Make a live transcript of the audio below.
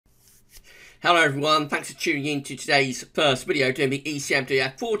Hello everyone, thanks for tuning in to today's first video doing the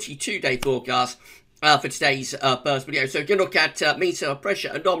ECMWF 42-day forecast for today's first video. So we're going to look at mean sea level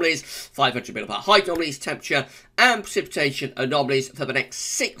pressure anomalies, 500 millibar height anomalies, temperature and precipitation anomalies for the next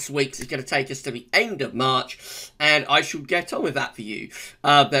 6 weeks. It's going to take us to the end of March, and I shall get on with that for you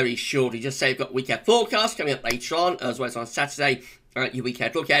very shortly. Just say we've got weekend forecast coming up later on, as well as on Saturday. Your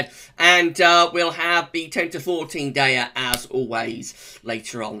weekend look ahead, and we'll have the 10 to 14 dayer as always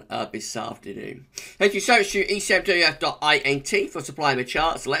later on this afternoon. Thank you so much to ECMWF.int for supplying the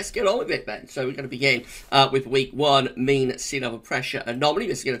charts. Let's get on with it then. So we're going to begin with week 1 mean sea level pressure anomaly.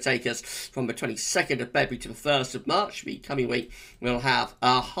 This is going to take us from the 22nd of February to the 1st of March. The coming week we'll have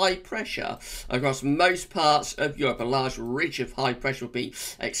high pressure across most parts of Europe. A large ridge of high pressure will be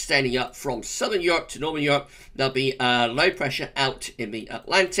extending up from southern Europe to northern Europe. There'll be low pressure out in the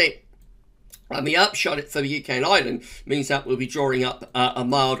Atlantic, and the upshot for the UK and Ireland means that we'll be drawing up a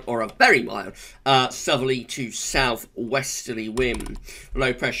mild or a very mild southerly to southwesterly wind.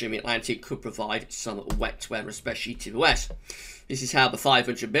 Low pressure in the Atlantic could provide some wet weather, especially to the west. This is how the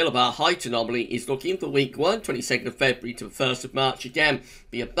 500 millibar height anomaly is looking for week 1, 22nd of February to the 1st of March. Again,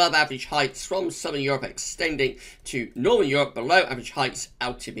 the above average heights from southern Europe extending to northern Europe, below average heights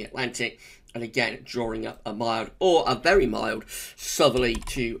out in the Atlantic. And again, drawing up a mild or a very mild southerly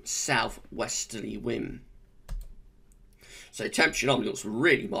to southwesterly wind. So temperature anomaly looks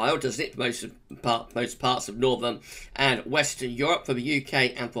really mild, doesn't it? Most parts of northern and western Europe. For the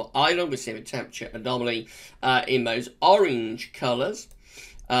UK and for Ireland, we're seeing a temperature anomaly in those orange colours,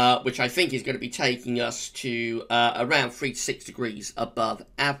 which I think is going to be taking us to around 3 to 6 degrees above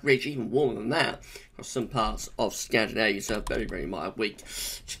average, even warmer than that. Some parts of Scandinavia, so a very, very mild week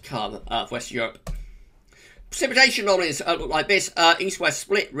to come for Western Europe. Precipitation anomalies look like this, east-west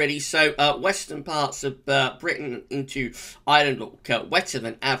split really, so western parts of Britain into Ireland look wetter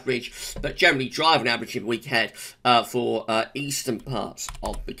than average, but generally drier than average in the week ahead for eastern parts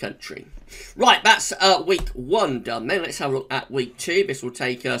of the country. Right, that's week 1 done. Then let's have a look at week 2. This will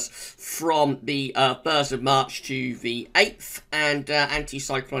take us from the 1st of March to the 8th, and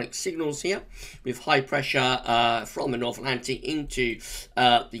anticyclonic signals here with high pressure from the North Atlantic into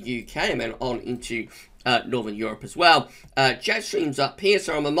the UK and then on into northern Europe as well. Jet streams up here,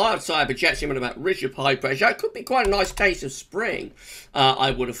 so on the mild side, but jet stream about ridge of high pressure. It could be quite a nice taste of spring,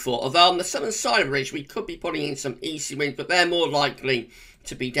 I would have thought. Although on the southern side of the ridge, we could be putting in some easy winds, but they're more likely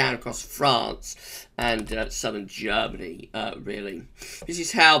to be down across France and southern Germany, really. This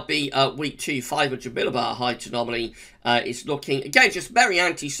is how the week 2 500 millibar height anomaly is looking. Again, just very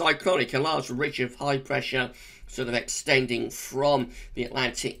anticyclonic, a large ridge of high pressure sort of extending from the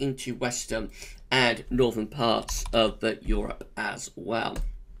Atlantic into western and northern parts of Europe as well.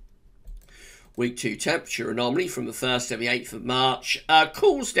 Week 2 temperature anomaly from the 1st to the 8th of March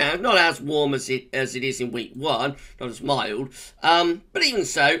cools down, not as warm as it is in week 1, not as mild, but even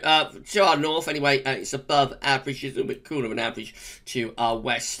so, to our north anyway, it's above average, it's a little bit cooler than average to our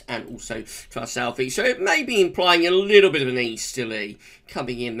west and also to our southeast. So it may be implying a little bit of an easterly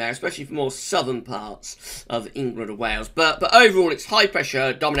coming in there, especially for more southern parts of England and Wales. But overall, it's high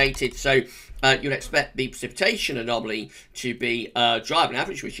pressure dominated, so you'd expect the precipitation anomaly to be drier than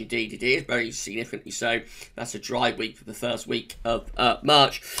average, which indeed it is, very significantly so. That's a dry week for the first week of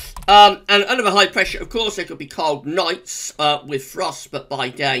March. And under the high pressure, of course, there could be cold nights with frost, but by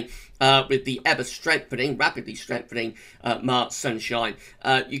day, with the ever strengthening, rapidly strengthening March sunshine,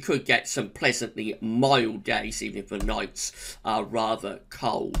 you could get some pleasantly mild days, even if the nights are rather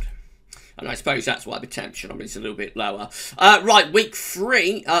cold. And I suppose that's why the temperature anomaly is a little bit lower. Right, week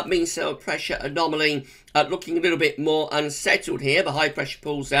 3, mean sea level pressure anomaly looking a little bit more unsettled here. The high pressure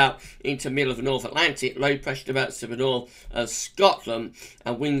pulls out into the middle of the North Atlantic. Low pressure develops to the north of Scotland,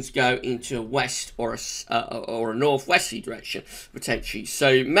 and winds go into a west or a northwesterly direction potentially.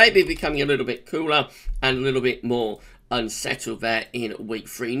 So maybe becoming a little bit cooler and a little bit more unsettled there in week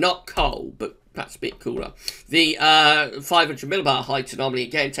 3. Not cold, but perhaps a bit cooler. The 500 millibar height anomaly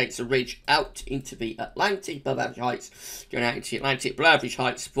again takes a ridge out into the Atlantic, above average heights going out into the Atlantic, below average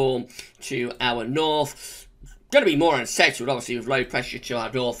heights form to our north. Going to be more unsettled, obviously, with low pressure to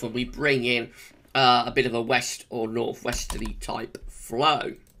our north, and we bring in a bit of a west or northwesterly type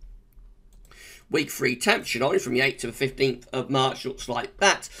flow. Week 3 temperature anomaly from the 8th to the 15th of March looks like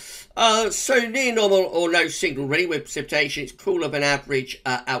that. So near normal or no signal really with precipitation. It's cooler than average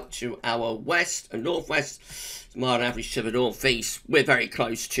out to our west and northwest. mild average to the northeast. We're very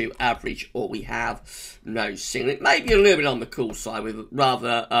close to average, or we have no signal. It may be a little bit on the cool side with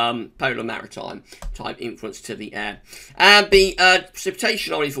rather polar maritime type influence to the air. And the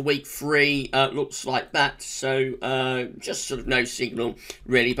precipitation only for week 3 looks like that. So just sort of no signal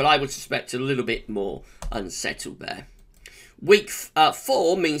really, but I would suspect a little bit more unsettled there. Week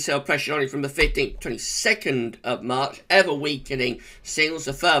 4 mean cell pressure only from the 15th to 22nd of March, ever weakening signals.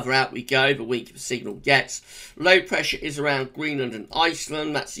 The further out we go, the weaker the signal gets. Low pressure is around Greenland and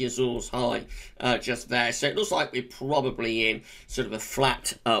Iceland. That's the Azores high just there. So it looks like we're probably in sort of a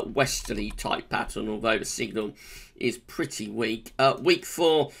flat westerly type pattern, although the signal is pretty weak. Week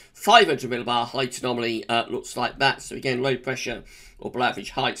 4, 500 millibar height anomaly looks like that. So again, low pressure or below average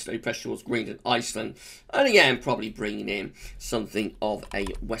heights, low pressure towards Greenland, Iceland, and again probably bringing in something of a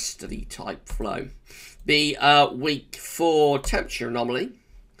westerly type flow. The week 4 temperature anomaly,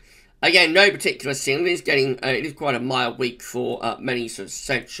 again no particular signal. It is quite a mild week for many sort of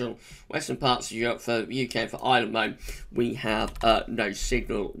central western parts of Europe. For the UK and for Ireland mode, we have no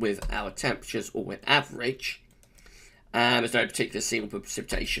signal with our temperatures or with average. There's no particular signal for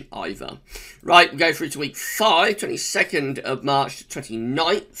precipitation either. Right, we go through to week 5, 22nd of March to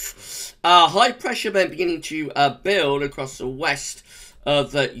 29th. High pressure then beginning to build across the west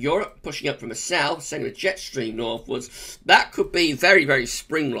of Europe, pushing up from the south, sending a jet stream northwards. That could be very, very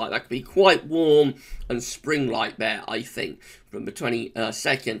spring-like. That could be quite warm and spring-like there, I think, from the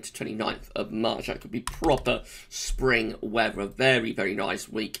 22nd to 29th of March. That could be proper spring weather. A very, very nice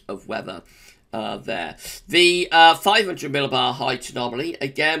week of weather there. The 500 millibar height anomaly,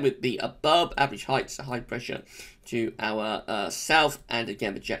 again with the above average heights of high pressure to our south, and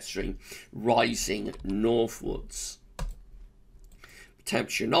again the jet stream rising northwards.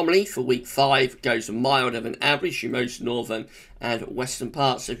 Temperature anomaly for week 5 goes milder than average in most northern and western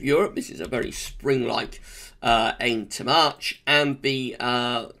parts of Europe. This is a very spring-like end to March. And the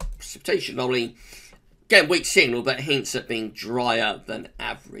precipitation anomaly, again weak signal, but hints at being drier than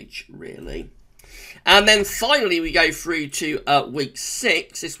average really. And then finally we go through to week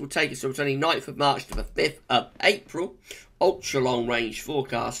 6. This will take us from the 29th of March to the 5th of April. Ultra long range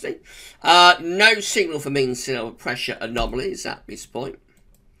forecasting. No signal for mean sea pressure anomalies at this point.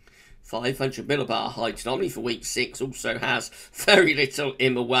 500 millibar height anomaly for week 6 also has very little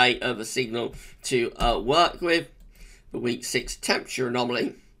in the way of a signal to work with. The week 6 temperature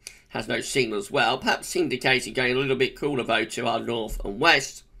anomaly has no signal as well, perhaps indicating going a little bit cooler though to our north and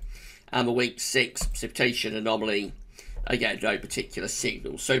west. And the week 6 precipitation anomaly, again, no particular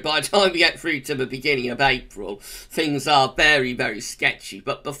signal. So by the time we get through to the beginning of April, things are very, very sketchy.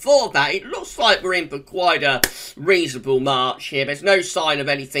 But before that, it looks like we're in for quite a reasonable March here. There's no sign of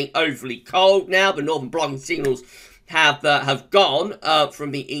anything overly cold now. The northern blocking signals have gone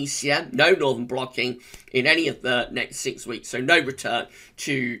from the ECM. No northern blocking in any of the next 6 weeks, so no return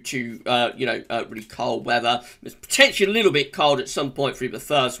to really cold weather. It's potentially a little bit cold at some point through the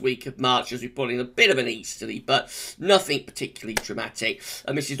first week of March as we pull in a bit of an easterly, but nothing particularly dramatic.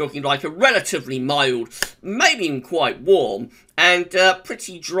 And this is looking like a relatively mild, maybe even quite warm, and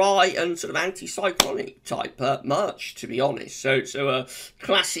pretty dry and sort of anti-cyclonic type March, to be honest. So a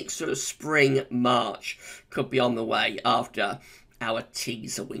classic sort of spring March could be on the way after our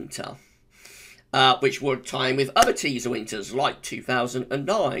teaser winter. Which would time with other teaser winters like 2009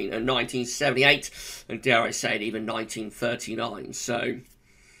 and 1978, and dare I say it, even 1939. So,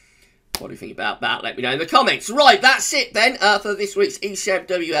 what do you think about that? Let me know in the comments. Right, that's it then for this week's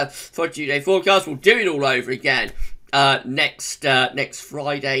ECMWF 42-day forecast. We'll do it all over again next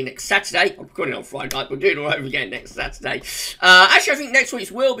Friday, next Saturday. I'm recording on Friday night. We'll do it all over again next Saturday. Actually, I think next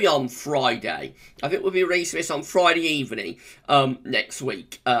week's will be on Friday. I think we'll be releasing this on Friday evening next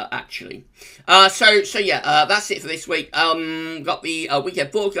week, actually. So yeah, that's it for this week. Got the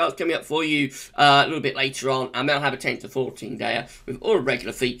weekend forecast coming up for you a little bit later on, and then I'll have a 10 to 14 day with all the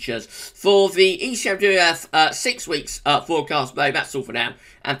regular features for the ECMWF 6 weeks forecast. Though that's all for now,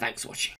 and thanks for watching.